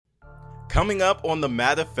Coming up on the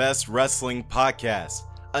Manifest Wrestling Podcast,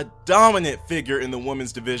 a dominant figure in the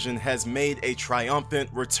women's division has made a triumphant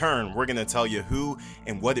return. We're going to tell you who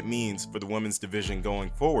and what it means for the women's division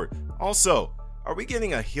going forward. Also, are we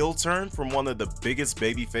getting a heel turn from one of the biggest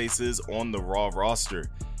baby faces on the Raw roster?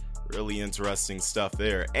 Really interesting stuff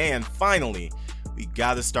there. And finally, we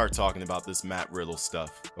got to start talking about this Matt Riddle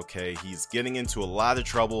stuff, okay? He's getting into a lot of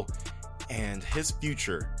trouble, and his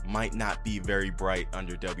future might not be very bright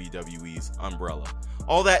under WWE's umbrella.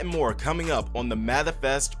 All that and more coming up on the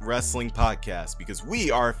Manifest Wrestling Podcast, because we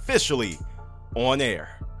are officially on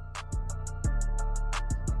air.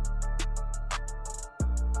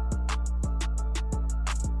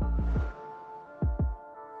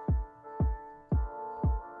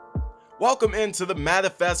 Welcome into the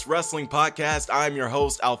Manifest Wrestling Podcast. I'm your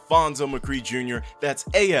host, Alfonso McCree Jr. That's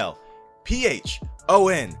ALPHONSOMCCRAEE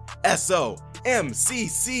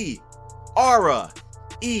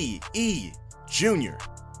Jr.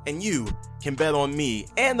 And you can bet on me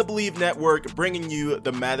and the Believe Network bringing you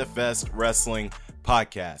the Manifest Wrestling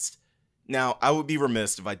Podcast. Now, I would be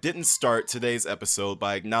remiss if I didn't start today's episode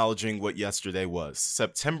by acknowledging what yesterday was.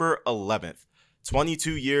 September 11th,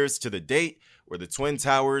 22 years to the date where the Twin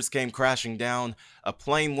Towers came crashing down, a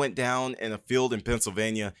plane went down in a field in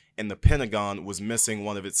Pennsylvania, and the Pentagon was missing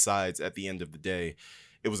one of its sides at the end of the day.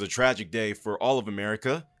 It was a tragic day for all of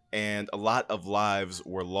America, and a lot of lives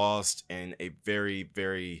were lost in a very,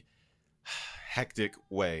 very hectic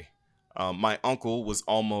way. My uncle was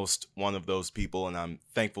almost one of those people, and I'm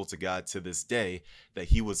thankful to God to this day that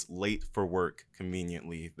he was late for work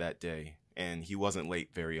conveniently that day, and he wasn't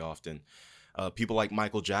late very often. People like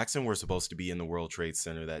Michael Jackson were supposed to be in the World Trade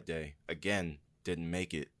Center that day. Again, didn't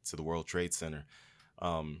make it to the World Trade Center.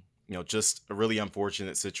 Just a really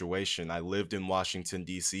unfortunate situation. I lived in Washington,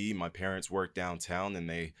 D.C. My parents worked downtown, and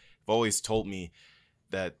they've always told me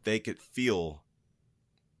that they could feel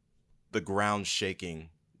the ground shaking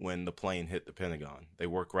when the plane hit the Pentagon. They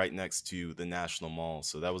work right next to the National Mall,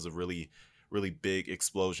 so that was a really, really big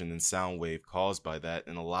explosion and sound wave caused by that,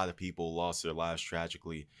 and a lot of people lost their lives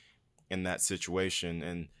tragically in that situation.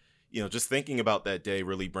 And just thinking about that day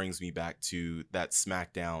really brings me back to that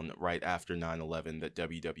SmackDown right after 9/11 that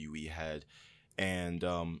WWE had. And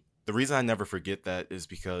the reason I never forget that is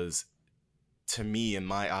because, to me, in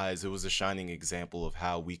my eyes, it was a shining example of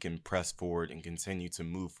how we can press forward and continue to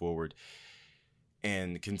move forward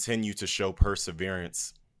and continue to show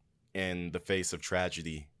perseverance in the face of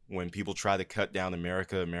tragedy. When people try to cut down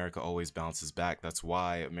America, America always bounces back. That's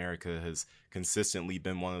why America has consistently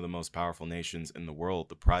been one of the most powerful nations in the world.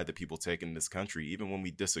 The pride that people take in this country, even when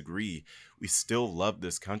we disagree, we still love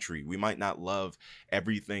this country. We might not love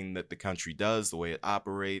everything that the country does, the way it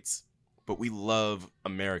operates, but we love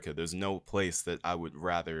America. There's no place that I would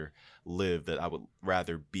rather live, that I would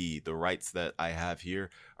rather be. The rights that I have here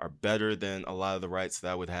are better than a lot of the rights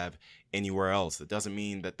that I would have anywhere else. It doesn't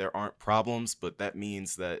mean that there aren't problems, but that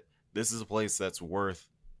means that this is a place that's worth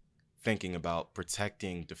thinking about,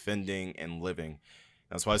 protecting, defending, and living.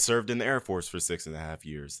 That's why I served in the Air Force for 6.5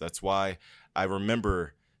 years. That's why I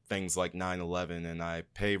remember things like 9/11 and I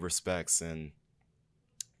pay respects. And,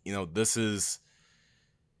 this is...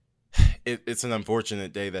 It's an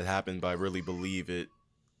unfortunate day that happened, but I really believe it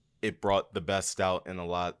brought the best out in a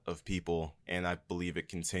lot of people, and I believe it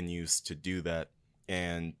continues to do that.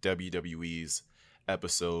 And WWE's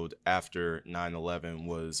episode after 9/11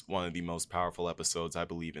 was one of the most powerful episodes, I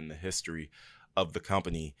believe, in the history of the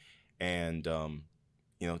company. And,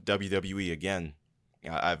 WWE, again,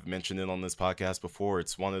 I've mentioned it on this podcast before.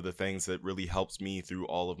 It's one of the things that really helps me through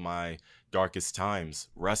all of my darkest times.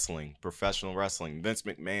 Wrestling, professional wrestling, Vince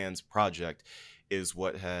McMahon's project is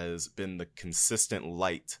what has been the consistent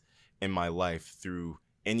light in my life through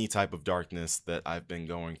any type of darkness that I've been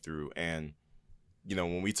going through. And,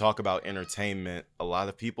 when we talk about entertainment, a lot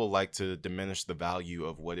of people like to diminish the value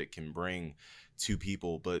of what it can bring to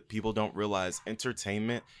people, but people don't realize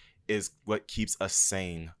entertainment is what keeps us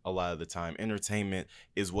sane a lot of the time. Entertainment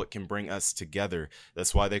is what can bring us together.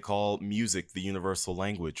 That's why they call music the universal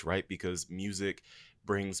language, right? Because music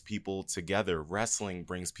brings people together. Wrestling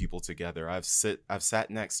brings people together. I've sat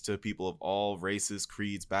next to people of all races,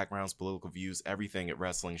 creeds, backgrounds, political views, everything at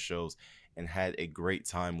wrestling shows, and had a great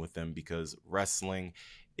time with them, because wrestling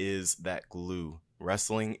is that glue.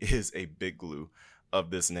 Wrestling is a big glue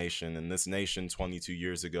of this nation. And this nation 22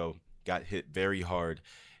 years ago got hit very hard.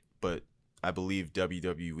 But I believe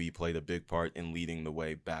WWE played a big part in leading the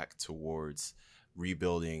way back towards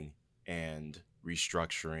rebuilding and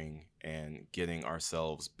restructuring and getting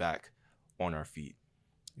ourselves back on our feet.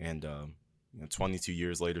 And 22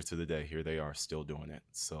 years later to the day, here they are still doing it.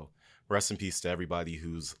 So rest in peace to everybody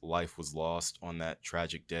whose life was lost on that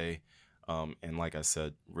tragic day. And like I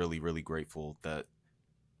said, really, really grateful that,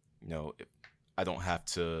 I don't have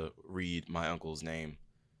to read my uncle's name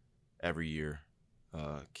every year.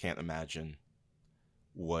 Can't imagine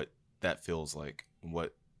what that feels like,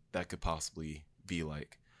 what that could possibly be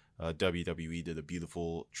like. WWE did a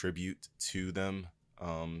beautiful tribute to them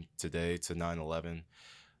today, to 9/11,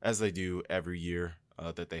 as they do every year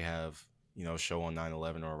that they have, a show on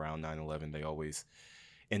 9/11 or around 9/11. They always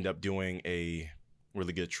end up doing a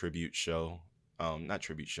really good tribute show. Not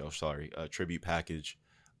tribute show, sorry, a tribute package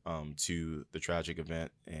to the tragic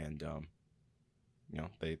event. And,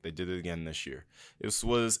 they did it again this year. This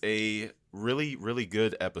was a really, really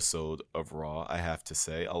good episode of Raw, I have to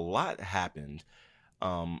say. A lot happened.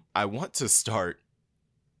 I want to start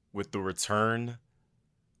with the return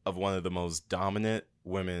of one of the most dominant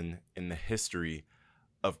women in the history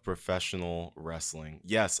of professional wrestling.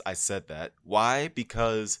 Yes, I said that. Why?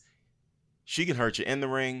 Because she can hurt you in the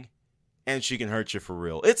ring and she can hurt you for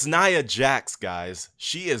real. It's Nia Jax, guys.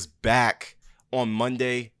 She is back on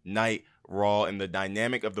Monday Night Raw, and the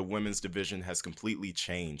dynamic of the women's division has completely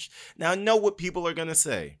changed. Now, I know what people are going to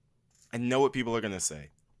say.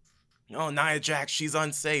 Oh, Nia Jax, she's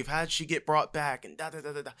unsafe. How did she get brought back? And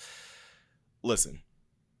da-da-da-da-da. Listen,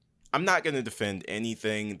 I'm not going to defend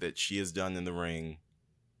anything that she has done in the ring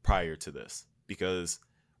prior to this, because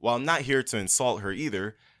while I'm not here to insult her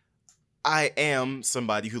either, I am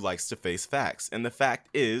somebody who likes to face facts. And the fact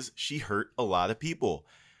is, she hurt a lot of people.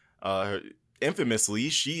 Infamously,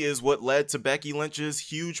 she is what led to Becky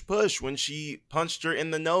Lynch's huge push when she punched her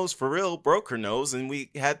in the nose for real, broke her nose, and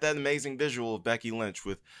we had that amazing visual of Becky Lynch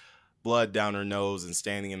with blood down her nose and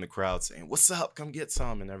standing in the crowd saying, "What's up? Come get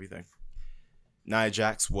some," and everything. Nia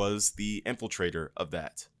Jax was the infiltrator of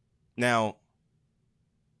that. Now,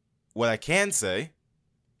 what I can say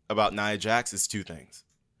about Nia Jax is two things.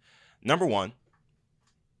 Number one,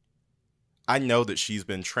 I know that she's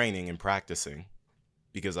been training and practicing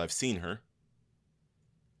because I've seen her.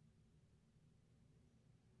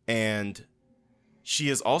 And she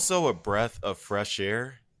is also a breath of fresh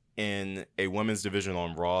air in a women's division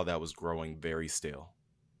on Raw that was growing very stale.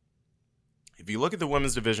 If you look at the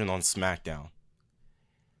women's division on SmackDown,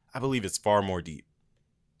 I believe it's far more deep.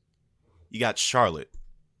 You got Charlotte.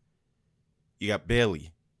 You got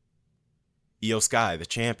Bayley. Io Sky, the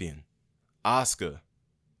champion. Asuka.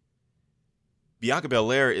 Bianca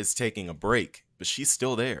Belair is taking a break, but she's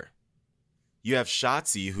still there. You have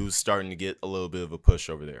Shotzi, who's starting to get a little bit of a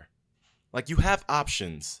push over there. Like, you have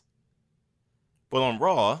options. But on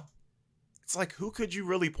Raw, it's like, who could you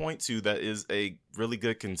really point to that is a really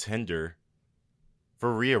good contender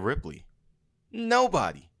for Rhea Ripley?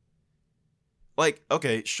 Nobody. Like,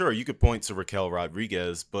 okay, sure, you could point to Raquel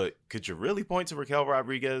Rodriguez, but could you really point to Raquel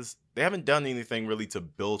Rodriguez? They haven't done anything really to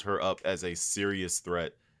build her up as a serious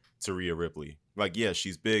threat to Rhea Ripley. Like, yeah,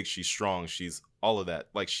 she's big, she's strong, she's all of that.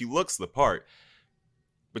 Like, she looks the part,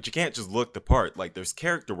 but you can't just look the part. Like, there's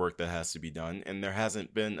character work that has to be done, and there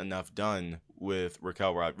hasn't been enough done with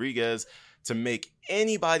Raquel Rodriguez to make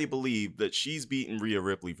anybody believe that she's beaten Rhea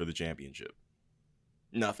Ripley for the championship.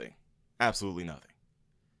 Nothing. Absolutely nothing.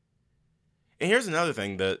 And here's another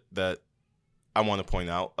thing that I want to point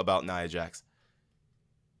out about Nia Jax.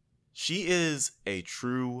 She is a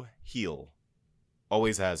true heel.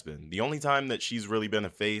 Always has been. The only time that she's really been a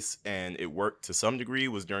face and it worked to some degree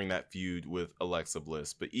was during that feud with Alexa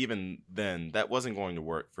Bliss. But even then, that wasn't going to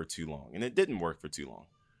work for too long. And it didn't work for too long.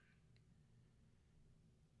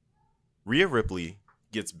 Rhea Ripley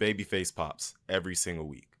gets babyface pops every single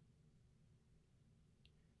week.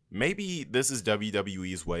 Maybe this is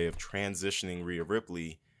WWE's way of transitioning Rhea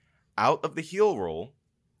Ripley out of the heel role,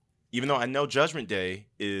 even though I know Judgment Day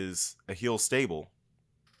is a heel stable.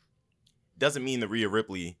 Doesn't mean that Rhea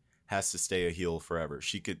Ripley has to stay a heel forever.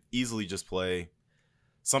 She could easily just play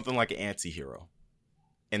something like an anti-hero,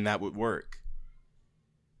 and that would work.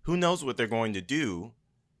 Who knows what they're going to do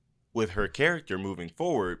with her character moving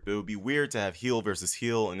forward, but it would be weird to have heel versus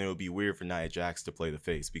heel, and it would be weird for Nia Jax to play the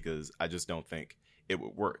face, because I just don't think it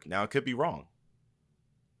would work. Now, it could be wrong.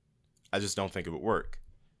 I just don't think it would work.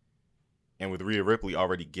 And with Rhea Ripley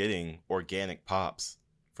already getting organic pops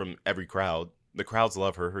from every crowd, the crowds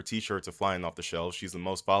love her. Her t-shirts are flying off the shelves. She's the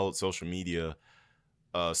most followed social media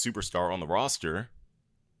superstar on the roster.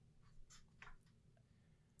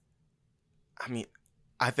 I mean,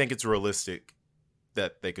 I think it's realistic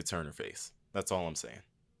that they could turn her face. That's all I'm saying.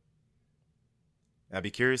 I'd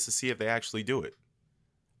be curious to see if they actually do it.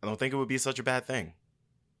 I don't think it would be such a bad thing.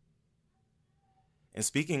 And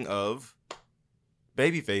speaking of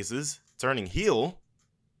baby faces, turning heel,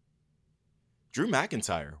 Drew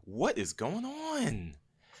McIntyre. What is going on?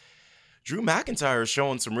 Drew McIntyre is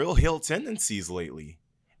showing some real heel tendencies lately.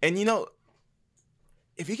 And you know,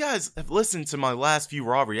 if you guys have listened to my last few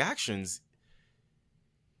Raw reactions,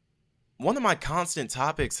 one of my constant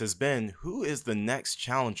topics has been who is the next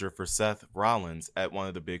challenger for Seth Rollins at one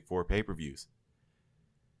of the big four pay-per-views.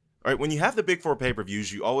 All right, when you have the big four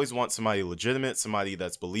pay-per-views, you always want somebody legitimate, somebody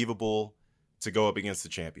that's believable to go up against the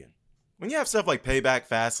champion. When you have stuff like Payback,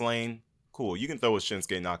 Fastlane, cool. You can throw a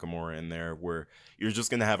Shinsuke Nakamura in there where you're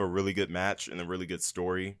just going to have a really good match and a really good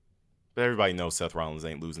story. But everybody knows Seth Rollins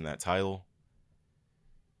ain't losing that title.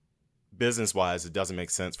 Business-wise, it doesn't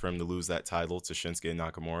make sense for him to lose that title to Shinsuke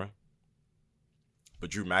Nakamura.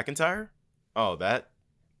 But Drew McIntyre? Oh, that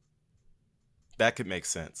could make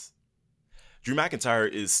sense. Drew McIntyre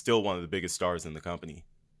is still one of the biggest stars in the company,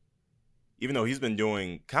 even though he's been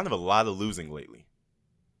doing kind of a lot of losing lately.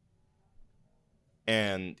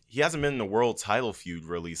 And he hasn't been in a world title feud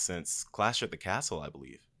really since Clash at the Castle, I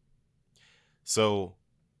believe. So,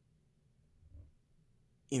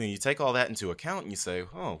 you know, you take all that into account and you say,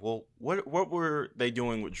 oh, well, what were they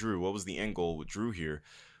doing with Drew? What was the end goal with Drew here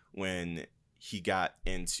when he got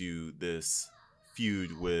into this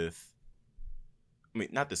feud with,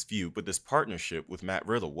 not this feud, but this partnership with Matt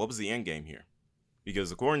Riddle? What was the end game here?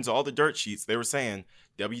 Because according to all the dirt sheets, they were saying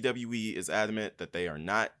WWE is adamant that they are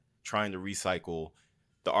not trying to recycle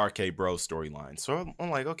the RK Bro storyline. So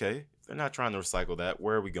I'm like, okay, if they're not trying to recycle that,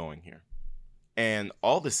 where are we going here? And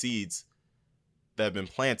all the seeds that have been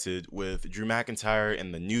planted with Drew McIntyre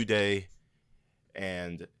and the New Day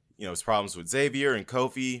and, you know, his problems with Xavier and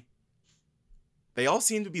Kofi, they all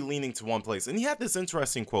seem to be leaning to one place. And he had this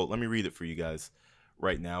interesting quote. Let me read it for you guys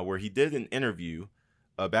right now, where he did an interview,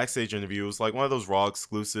 a backstage interview. It was like one of those Raw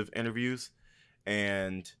exclusive interviews.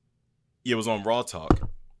 And it was on Raw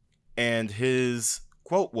Talk. And his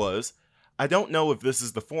quote was, "I don't know if this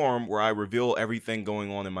is the forum where I reveal everything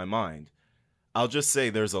going on in my mind. I'll just say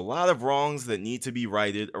there's a lot of wrongs that need to be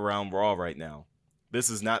righted around Raw right now. This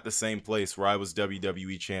is not the same place where I was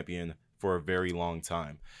WWE champion for a very long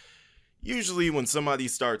time." Usually when somebody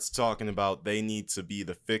starts talking about they need to be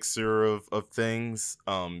the fixer of things,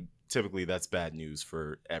 typically that's bad news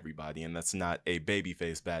for everybody. And that's not a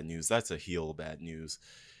babyface bad news. That's a heel bad news.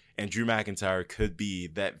 And Drew McIntyre could be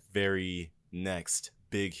that very next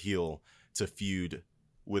big heel to feud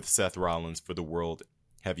with Seth Rollins for the World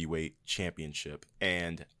Heavyweight Championship.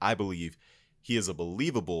 And I believe he is a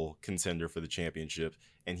believable contender for the championship.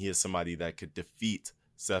 And he is somebody that could defeat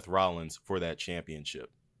Seth Rollins for that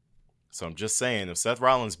championship. So I'm just saying, if Seth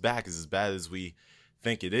Rollins' back is as bad as we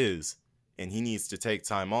think it is, and he needs to take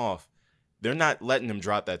time off, they're not letting him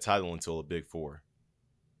drop that title until a Big Four,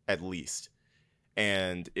 at least.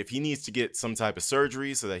 And if he needs to get some type of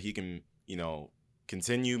surgery so that he can, you know,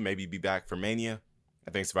 continue, maybe be back for Mania,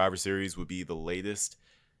 I think Survivor Series would be the latest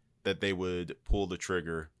that they would pull the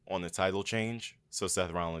trigger on the title change so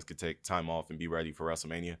Seth Rollins could take time off and be ready for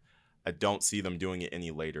WrestleMania. I don't see them doing it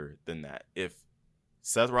any later than that. If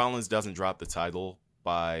Seth Rollins doesn't drop the title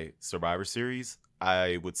by Survivor Series,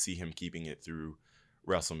 I would see him keeping it through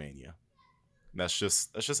WrestleMania. That's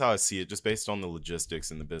just how I see it, just based on the logistics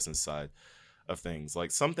and the business side of things. Like,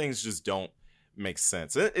 some things just don't make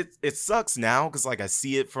sense. It sucks now because, like, I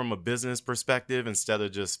see it from a business perspective instead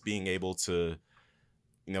of just being able to,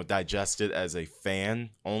 you know, digest it as a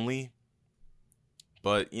fan only.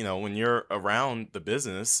 But, you know, when you're around the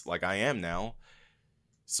business, like I am now,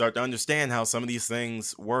 start to understand how some of these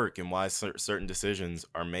things work and why certain decisions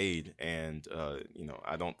are made. And, you know,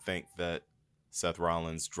 I don't think that Seth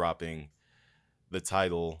Rollins dropping the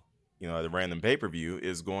title, you know, at a random pay-per-view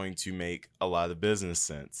is going to make a lot of business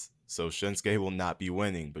sense. So Shinsuke will not be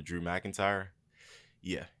winning, but Drew McIntyre,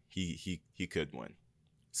 yeah, he could win.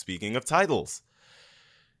 Speaking of titles,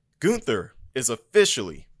 Gunther is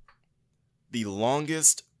officially the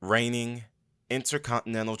longest reigning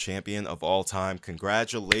Intercontinental Champion of all time.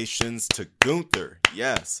 Congratulations to Gunther.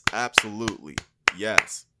 Yes, absolutely.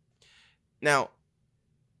 Yes. Now,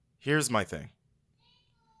 here's my thing.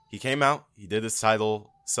 He came out, he did his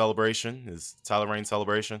title celebration, his title reign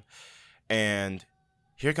celebration, and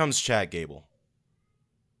here comes Chad Gable.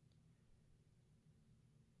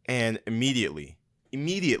 And immediately,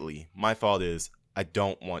 my thought is, I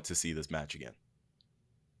don't want to see this match again.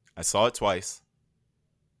 I saw it twice.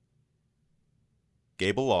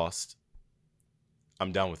 Gable lost.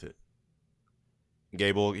 I'm done with it.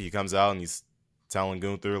 Gable, he comes out and he's telling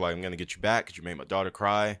Gunther, like, I'm going to get you back because you made my daughter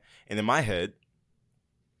cry. And in my head,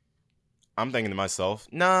 I'm thinking to myself,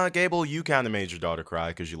 nah, Gable, you kind of made your daughter cry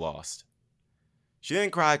because you lost. She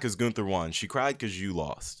didn't cry because Gunther won. She cried because you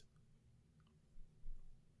lost.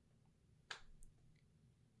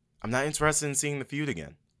 I'm not interested in seeing the feud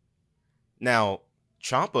again. Now,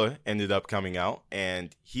 Ciampa ended up coming out,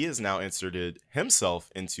 and he has now inserted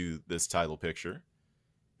himself into this title picture,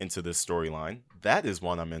 into this storyline. That is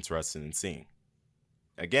one I'm interested in seeing.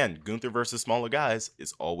 Again, Gunther versus smaller guys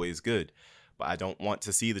is always good, but I don't want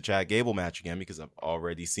to see the Chad Gable match again because I've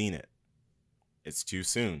already seen it. It's too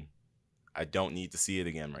soon. I don't need to see it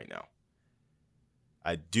again right now.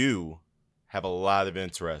 I do have a lot of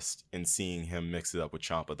interest in seeing him mix it up with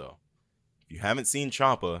Ciampa, though. If you haven't seen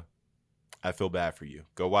Ciampa, I feel bad for you.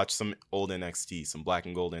 Go watch some old NXT, some black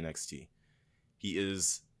and gold NXT. He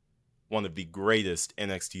is one of the greatest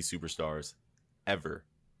NXT superstars ever.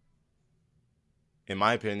 In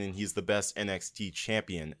my opinion, he's the best NXT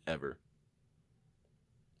champion ever.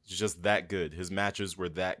 He's just that good. His matches were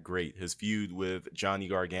that great. His feud with Johnny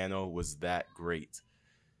Gargano was that great.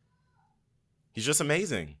 He's just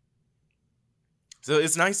amazing. So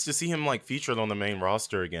it's nice to see him like featured on the main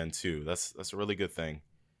roster again too. That's a really good thing.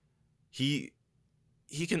 He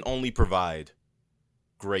can only provide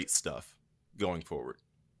great stuff going forward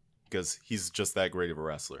because he's just that great of a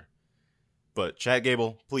wrestler. But Chad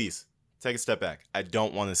Gable, please take a step back. I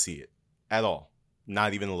don't want to see it at all.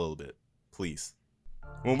 Not even a little bit. Please.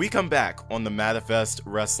 When we come back on the Manifest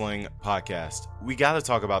Wrestling podcast, we got to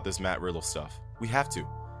talk about this Matt Riddle stuff. We have to.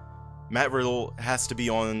 Matt Riddle has to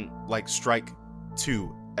be on like strike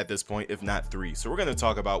 2 at this point, if not 3. So we're going to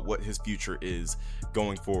talk about what his future is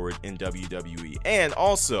going forward in WWE. And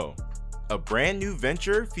also, a brand new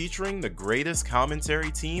venture featuring the greatest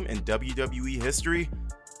commentary team in WWE history.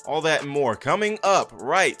 All that and more coming up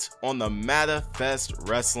right on the Manifest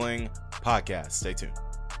Wrestling podcast. Stay tuned.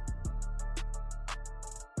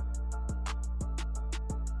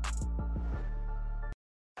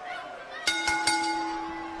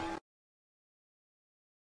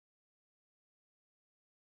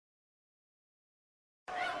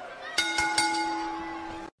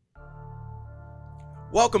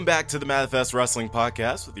 Welcome back to the Manifest Wrestling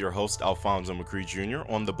Podcast with your host, Alfonso McCree Jr.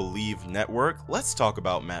 on the Believe Network. Let's talk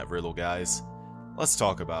about Matt Riddle, guys. Let's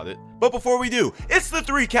talk about it. But before we do, it's the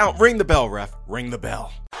 3 count. Ring the bell, ref. Ring the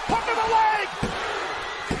bell. Hook of the leg!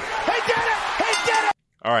 He did it! He did it!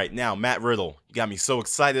 All right, now, Matt Riddle. You got me so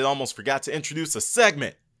excited, almost forgot to introduce a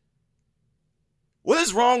segment. What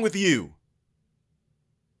is wrong with you?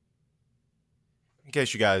 In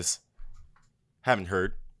case you guys haven't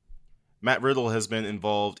heard, Matt Riddle has been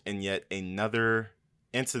involved in yet another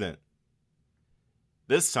incident.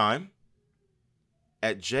 This time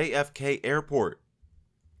at JFK Airport.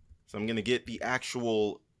 So I'm going to get the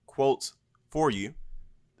actual quotes for you.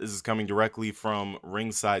 This is coming directly from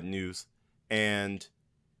Ringside News. And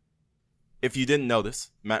if you didn't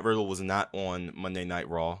notice, Matt Riddle was not on Monday Night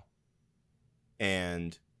Raw.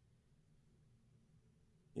 And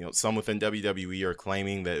some within WWE are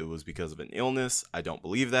claiming that it was because of an illness. I don't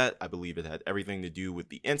believe that. I believe it had everything to do with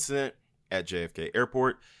the incident at JFK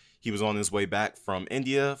Airport. He was on his way back from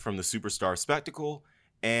India from the Superstar Spectacle,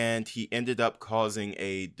 and he ended up causing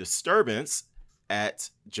a disturbance at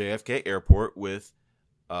JFK Airport with,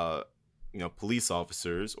 police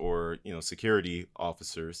officers or, security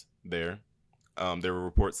officers there. There were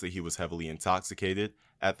reports that he was heavily intoxicated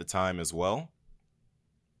at the time as well.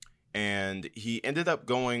 And he ended up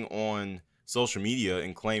going on social media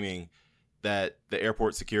and claiming that the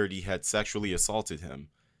airport security had sexually assaulted him.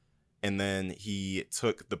 And then he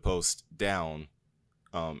took the post down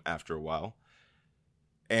after a while.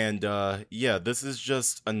 And this is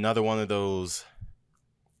just another one of those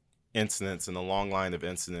incidents in a long line of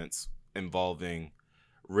incidents involving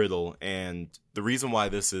Riddle. And the reason why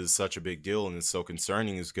this is such a big deal and is so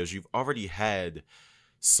concerning is because you've already had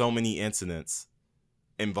so many incidents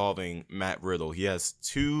involving Matt Riddle. He has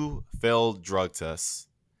 2 failed drug tests.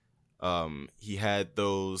 He had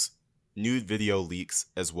those nude video leaks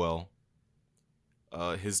as well.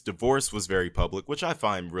 His divorce was very public, which I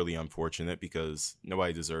find really unfortunate because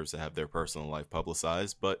nobody deserves to have their personal life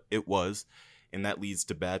publicized, but it was, and that leads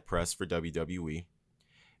to bad press for WWE.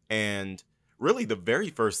 And really the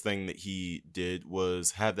very first thing that he did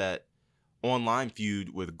was have that online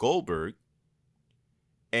feud with Goldberg.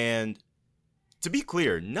 And to be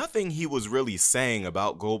clear, nothing he was really saying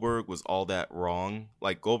about Goldberg was all that wrong.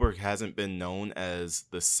 Like, Goldberg hasn't been known as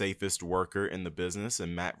the safest worker in the business,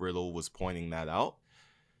 and Matt Riddle was pointing that out.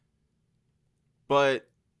 But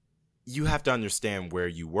you have to understand where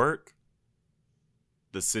you work,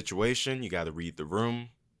 the situation, you got to read the room.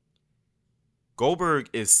 Goldberg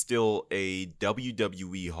is still a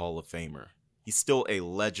WWE Hall of Famer. He's still a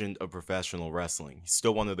legend of professional wrestling. He's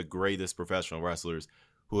still one of the greatest professional wrestlers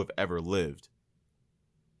who have ever lived.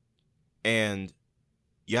 And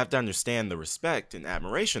you have to understand the respect and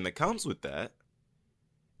admiration that comes with that.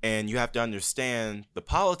 And you have to understand the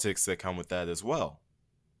politics that come with that as well.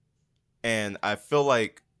 And I feel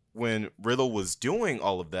like when Riddle was doing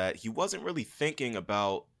all of that, he wasn't really thinking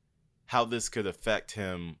about how this could affect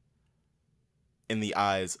him in the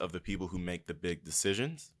eyes of the people who make the big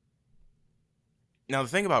decisions. Now, the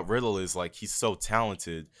thing about Riddle is, like, he's so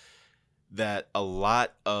talented that a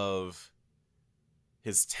lot of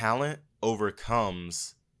his talent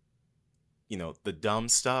overcomes, the dumb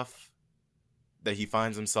stuff that he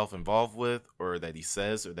finds himself involved with, or that he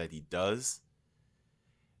says, or that he does.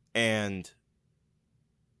 And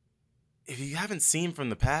if you haven't seen from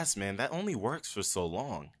the past, man, that only works for so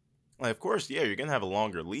long. Like, of course, yeah, you're going to have a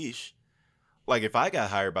longer leash. Like, if I got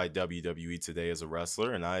hired by WWE today as a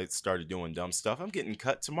wrestler and I started doing dumb stuff, I'm getting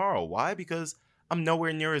cut tomorrow. Why? Because I'm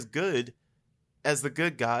nowhere near as good as the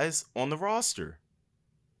good guys on the roster.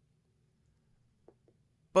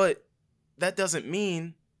 But that doesn't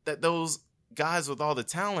mean that those guys with all the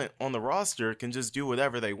talent on the roster can just do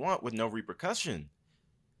whatever they want with no repercussion.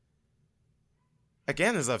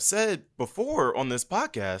 Again, as I've said before on this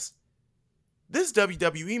podcast, this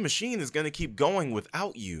WWE machine is going to keep going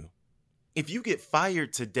without you. If you get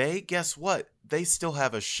fired today, guess what? They still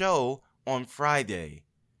have a show on Friday.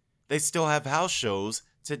 They still have house shows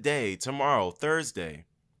today, tomorrow, Thursday.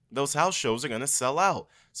 Those house shows are going to sell out.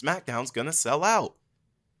 SmackDown's going to sell out.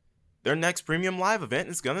 Their next premium live event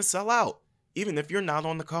is going to sell out, even if you're not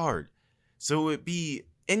on the card. So it would be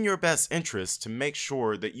in your best interest to make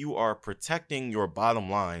sure that you are protecting your bottom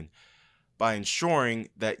line by ensuring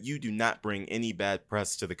that you do not bring any bad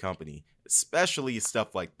press to the company, especially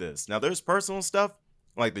stuff like this. Now, there's personal stuff,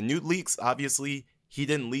 like the nude leaks. Obviously, he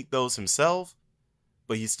didn't leak those himself,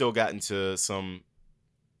 but he still got into some,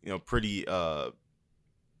 pretty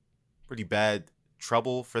bad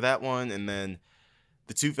trouble for that one. And then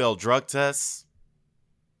the 2 failed drug tests.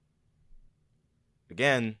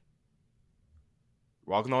 Again,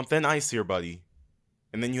 walking on thin ice here, buddy.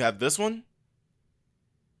 And then you have this one.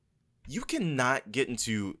 You cannot get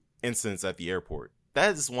into incidents at the airport.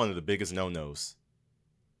 That is one of the biggest no-nos.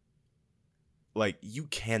 Like, you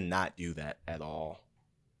cannot do that at all.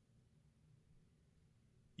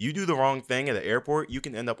 You do the wrong thing at the airport, you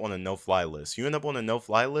can end up on a no-fly list. You end up on a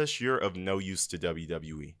no-fly list, you're of no use to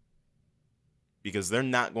WWE. Because they're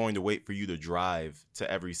not going to wait for you to drive to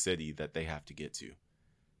every city that they have to get to.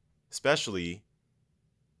 Especially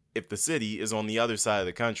if the city is on the other side of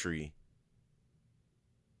the country.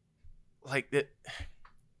 Like,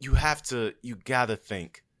 you gotta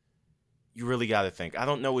think. You really gotta think. I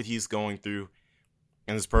don't know what he's going through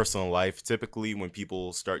in his personal life. Typically, when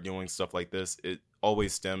people start doing stuff like this, it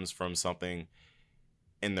always stems from something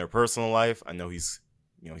in their personal life. I know he's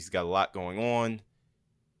got a lot going on.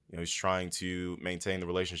 He's trying to maintain the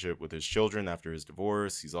relationship with his children after his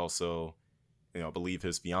divorce. He's also, I believe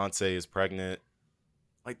his fiance is pregnant.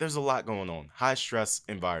 Like, there's a lot going on. High stress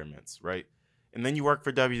environments, right? And then you work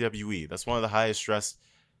for WWE. That's one of the highest stress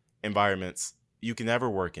environments you can ever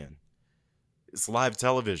work in. It's live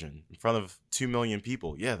television in front of 2 million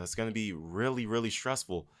people. Yeah, that's going to be really, really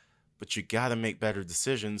stressful. But you got to make better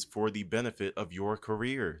decisions for the benefit of your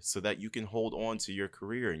career so that you can hold on to your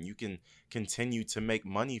career and you can continue to make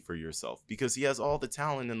money for yourself. Because he has all the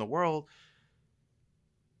talent in the world.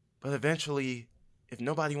 But eventually, if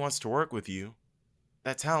nobody wants to work with you,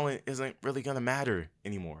 that talent isn't really going to matter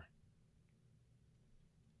anymore.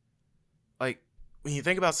 Like, when you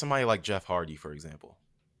think about somebody like Jeff Hardy, for example.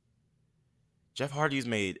 Jeff Hardy's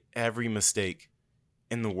made every mistake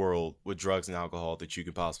in the world with drugs and alcohol that you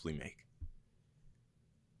could possibly make.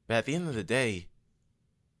 But at the end of the day,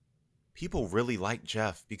 people really like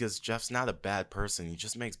Jeff because Jeff's not a bad person. He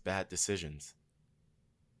just makes bad decisions.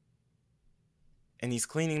 And he's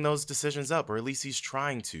cleaning those decisions up, or at least he's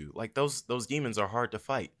trying to. Like, those demons are hard to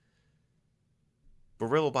fight. But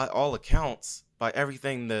Riddle, by all accounts, by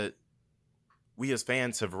everything that we as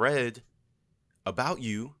fans have read about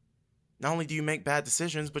you, not only do you make bad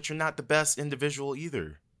decisions, but you're not the best individual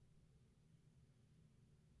either.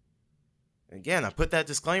 Again, I put that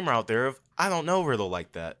disclaimer out there of, I don't know Riddle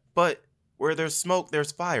like that. But where there's smoke,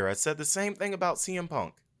 there's fire. I said the same thing about CM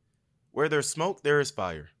Punk. Where there's smoke, there is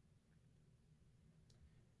fire.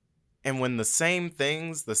 And when the same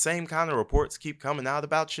things, the same kind of reports keep coming out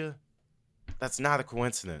about you, that's not a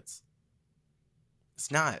coincidence.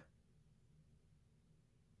 It's not.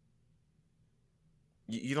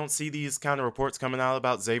 You don't see these kind of reports coming out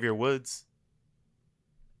about Xavier Woods.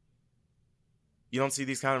 You don't see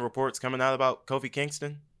these kind of reports coming out about Kofi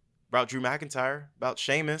Kingston, about Drew McIntyre, about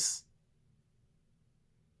Sheamus.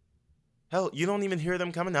 Hell, you don't even hear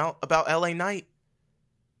them coming out about LA Knight.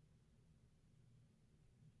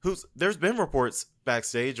 There's been reports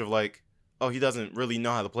backstage of like, oh, he doesn't really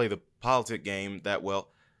know how to play the politic game that well.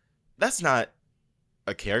 That's not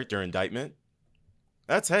a character indictment.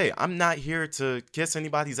 That's, hey, I'm not here to kiss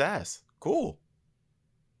anybody's ass. Cool.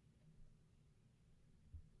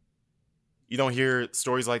 You don't hear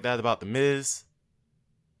stories like that about The Miz.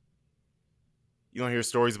 You don't hear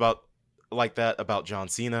stories like that about John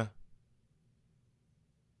Cena.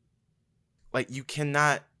 Like, you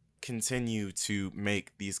cannot continue to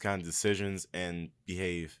make these kind of decisions and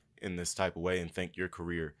behave in this type of way and think your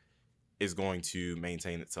career is going to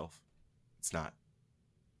maintain itself. It's not.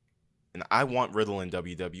 And I want Riddle in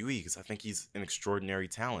WWE because I think he's an extraordinary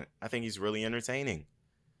talent. I think he's really entertaining.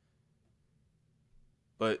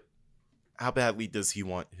 But how badly does he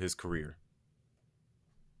want his career?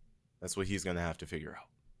 That's what he's going to have to figure out.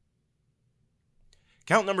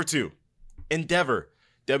 Count number 2. Endeavor.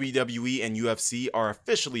 WWE and UFC are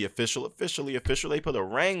officially official. They put a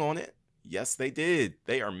ring on it. Yes, they did.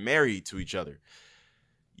 They are married to each other.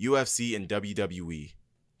 UFC and WWE.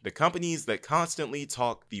 The companies that constantly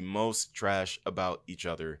talk the most trash about each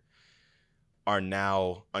other are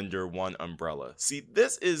now under one umbrella. See,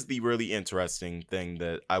 this is the really interesting thing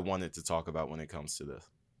that I wanted to talk about when it comes to this.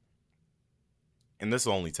 And this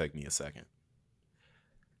will only take me a second.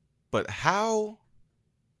 But how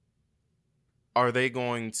are they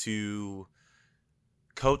going to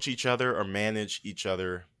coach each other or manage each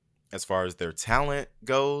other as far as their talent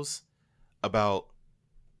goes about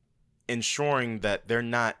ensuring that they're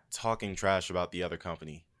not talking trash about the other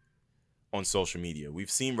company on social media?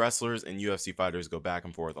 We've seen wrestlers and UFC fighters go back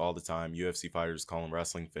and forth all the time. UFC fighters calling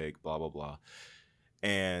wrestling fake, blah, blah, blah.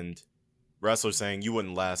 And wrestlers saying you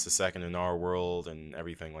wouldn't last a second in our world and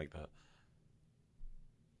everything like that.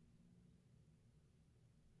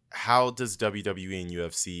 How does WWE and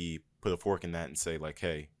UFC put a fork in that and say, like,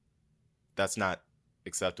 hey, that's not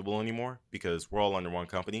acceptable anymore because we're all under one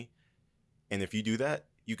company? And if you do that,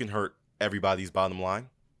 you can hurt everybody's bottom line.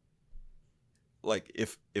 Like,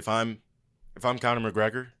 if I'm Conor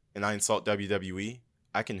McGregor and I insult WWE,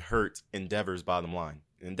 I can hurt Endeavor's bottom line.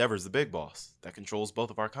 Endeavor's the big boss that controls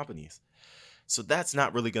both of our companies. So that's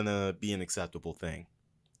not really going to be an acceptable thing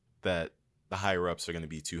that the higher-ups are going to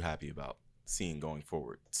be too happy about seeing going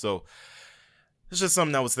forward. So it's just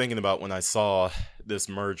something I was thinking about when I saw this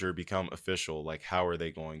merger become official. Like, how are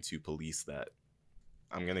they going to police that?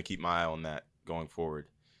 I'm going to keep my eye on that going forward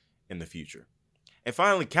in the future. And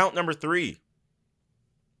finally, count number 3.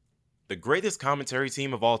 The greatest commentary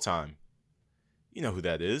team of all time. You know who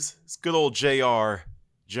that is. It's good old JR,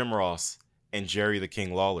 Jim Ross, and Jerry the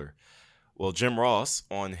King Lawler. Well, Jim Ross,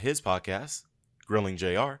 on his podcast, Grilling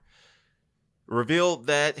JR, revealed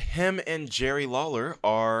that him and Jerry Lawler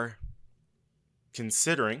are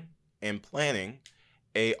considering and planning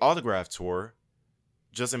a autograph tour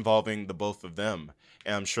just involving the both of them.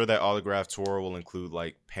 And I'm sure that autograph tour will include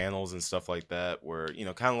like panels and stuff like that where, you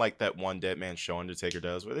know, kind of like that one Dead Man Show Undertaker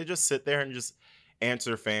does, where they just sit there and just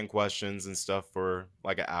answer fan questions and stuff for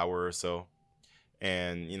like an hour or so.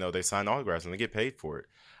 And, you know, they sign autographs and they get paid for it.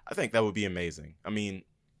 I think that would be amazing. I mean,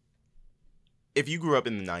 if you grew up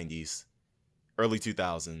in the 90s, early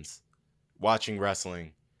 2000s, watching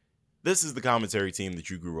wrestling, this is the commentary team that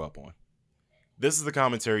you grew up on. This is the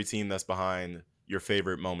commentary team that's behind your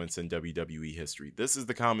favorite moments in WWE history. This is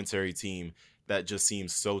the commentary team that just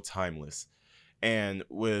seems so timeless. And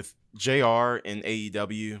with JR in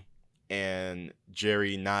AEW and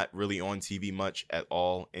Jerry not really on TV much at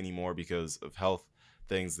all anymore because of health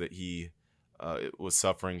things that he was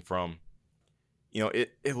suffering from, you know,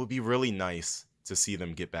 it would be really nice to see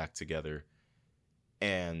them get back together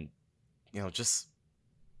and, you know, just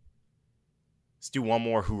do one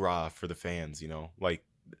more hoorah for the fans, you know. Like,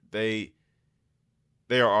 they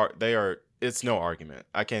are, it's no argument.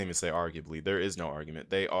 I can't even say arguably. There is no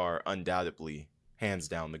argument. They are undoubtedly, hands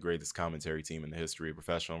down, the greatest commentary team in the history of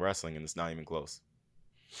professional wrestling, and it's not even close.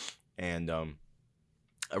 And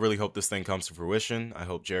I really hope this thing comes to fruition. I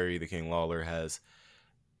hope Jerry the King Lawler has,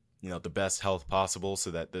 you know, the best health possible so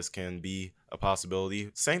that this can be a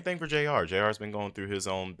possibility. Same thing for JR. JR's been going through his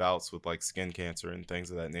own bouts with like skin cancer and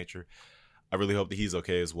things of that nature. I really hope that he's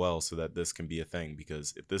okay as well so that this can be a thing,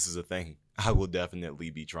 because if this is a thing, I will definitely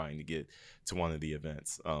be trying to get to one of the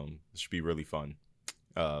events. It should be really fun.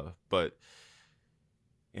 But,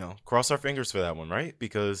 you know, cross our fingers for that one, right?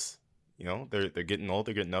 Because, you know, they're getting old,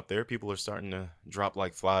 they're getting up there. People are starting to drop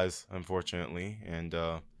like flies, unfortunately. And,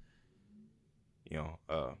 you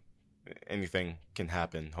know, anything can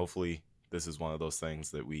happen. Hopefully this is one of those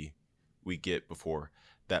things that we get before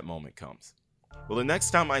that moment comes. Well, the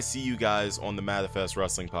next time I see you guys on the Manifest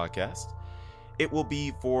Wrestling Podcast, it will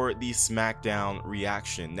be for the SmackDown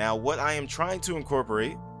reaction. Now, what I am trying to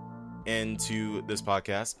incorporate into this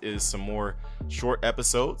podcast is some more short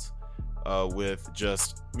episodes with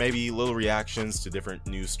just maybe little reactions to different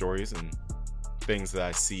news stories and things that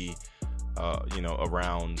I see,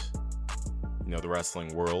 around, the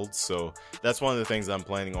wrestling world. So that's one of the things I'm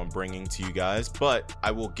planning on bringing to you guys, but I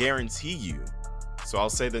will guarantee you, so I'll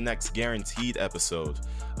say the next guaranteed episode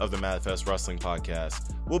of the Manifest Wrestling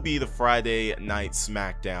Podcast will be the Friday Night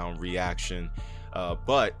SmackDown reaction,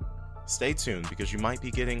 but stay tuned because you might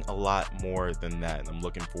be getting a lot more than that, and I'm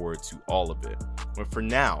looking forward to all of it. But for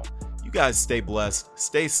now, you guys stay blessed,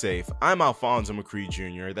 stay safe. I'm Alfonso McCree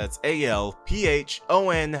Jr. That's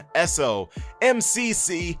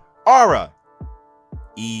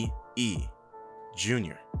ALPHONSOMCCREE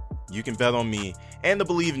Jr. You can bet on me and the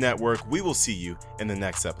Believe Network. We will see you in the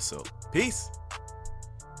next episode. Peace.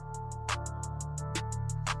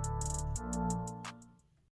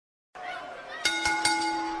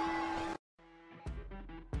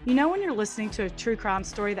 You know when you're listening to a true crime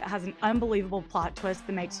story that has an unbelievable plot twist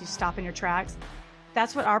that makes you stop in your tracks?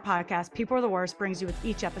 That's what our podcast, People Are the Worst, brings you with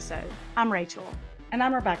each episode. I'm Rachel. And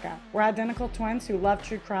I'm Rebecca. We're identical twins who love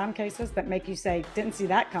true crime cases that make you say, didn't see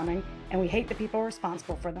that coming, and we hate the people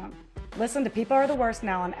responsible for them. Listen to People Are the Worst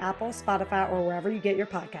now on Apple, Spotify, or wherever you get your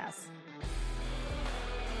podcasts.